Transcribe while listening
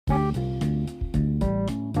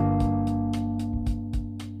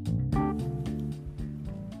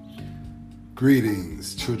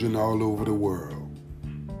Greetings, children all over the world.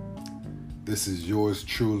 This is yours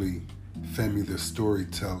truly, Femi the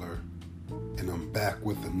Storyteller, and I'm back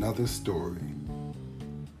with another story.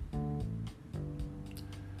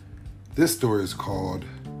 This story is called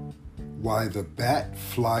Why the Bat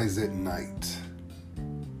Flies at Night.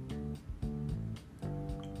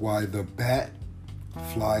 Why the Bat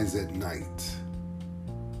Flies at Night.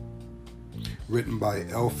 Written by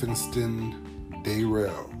Elphinston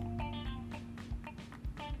Dayrell.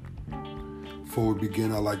 Before we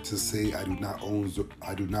begin, I'd like to say I do not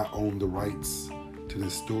own the rights to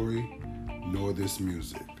this story nor this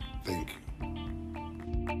music. Thank you.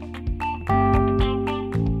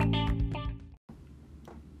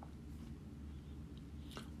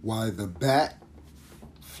 Why the Bat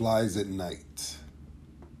Flies at Night.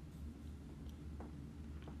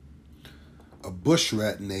 A bush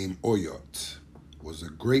rat named Oyot was a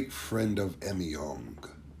great friend of Emiong,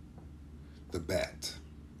 the bat.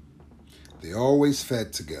 They always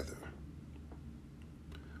fed together.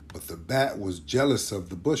 But the bat was jealous of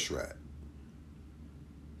the bush rat.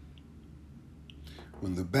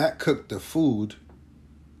 When the bat cooked the food,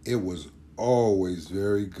 it was always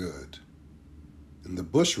very good. And the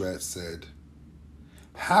bush rat said,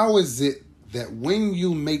 "How is it that when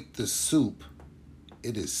you make the soup,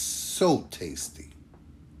 it is so tasty?"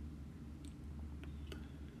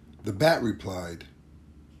 The bat replied,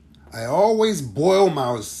 "I always boil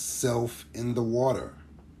myself in the water,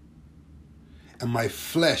 and my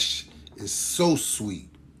flesh is so sweet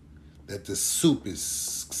that the soup is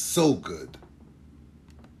so good."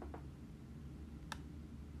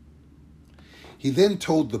 He then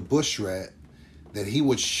told the bush rat that he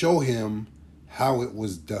would show him how it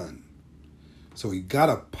was done. So he got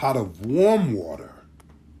a pot of warm water,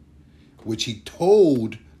 which he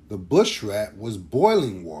told the bush rat was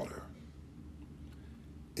boiling water,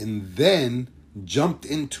 and then jumped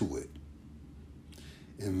into it,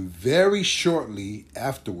 and very shortly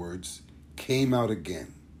afterwards came out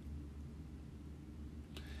again.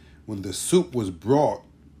 When the soup was brought,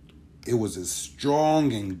 it was as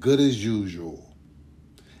strong and good as usual,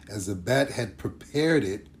 as the bat had prepared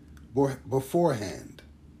it beforehand.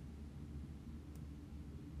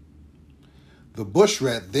 The bush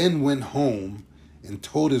rat then went home and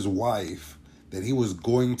told his wife that he was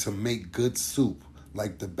going to make good soup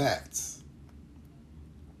like the bats.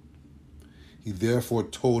 He therefore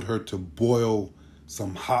told her to boil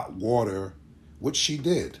some hot water, which she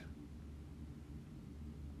did.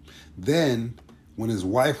 Then, when his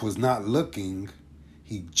wife was not looking,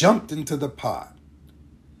 he jumped into the pot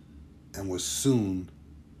and was soon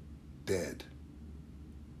dead.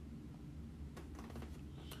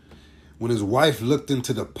 When his wife looked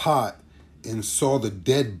into the pot and saw the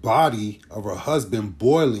dead body of her husband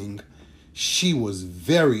boiling, she was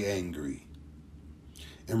very angry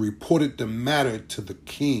and reported the matter to the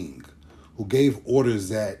king, who gave orders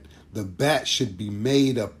that the bat should be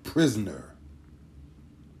made a prisoner.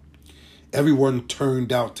 Everyone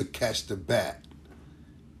turned out to catch the bat,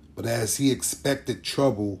 but as he expected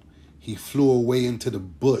trouble, he flew away into the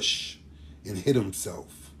bush and hid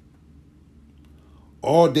himself.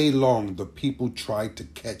 All day long, the people tried to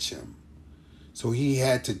catch him, so he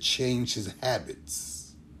had to change his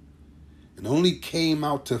habits and only came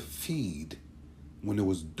out to feed when it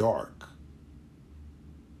was dark.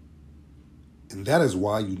 And that is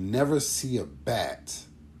why you never see a bat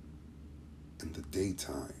in the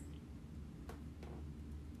daytime.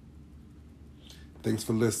 Thanks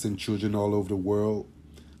for listening, children all over the world.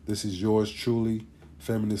 This is yours truly,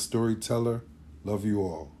 Feminist Storyteller. Love you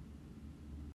all.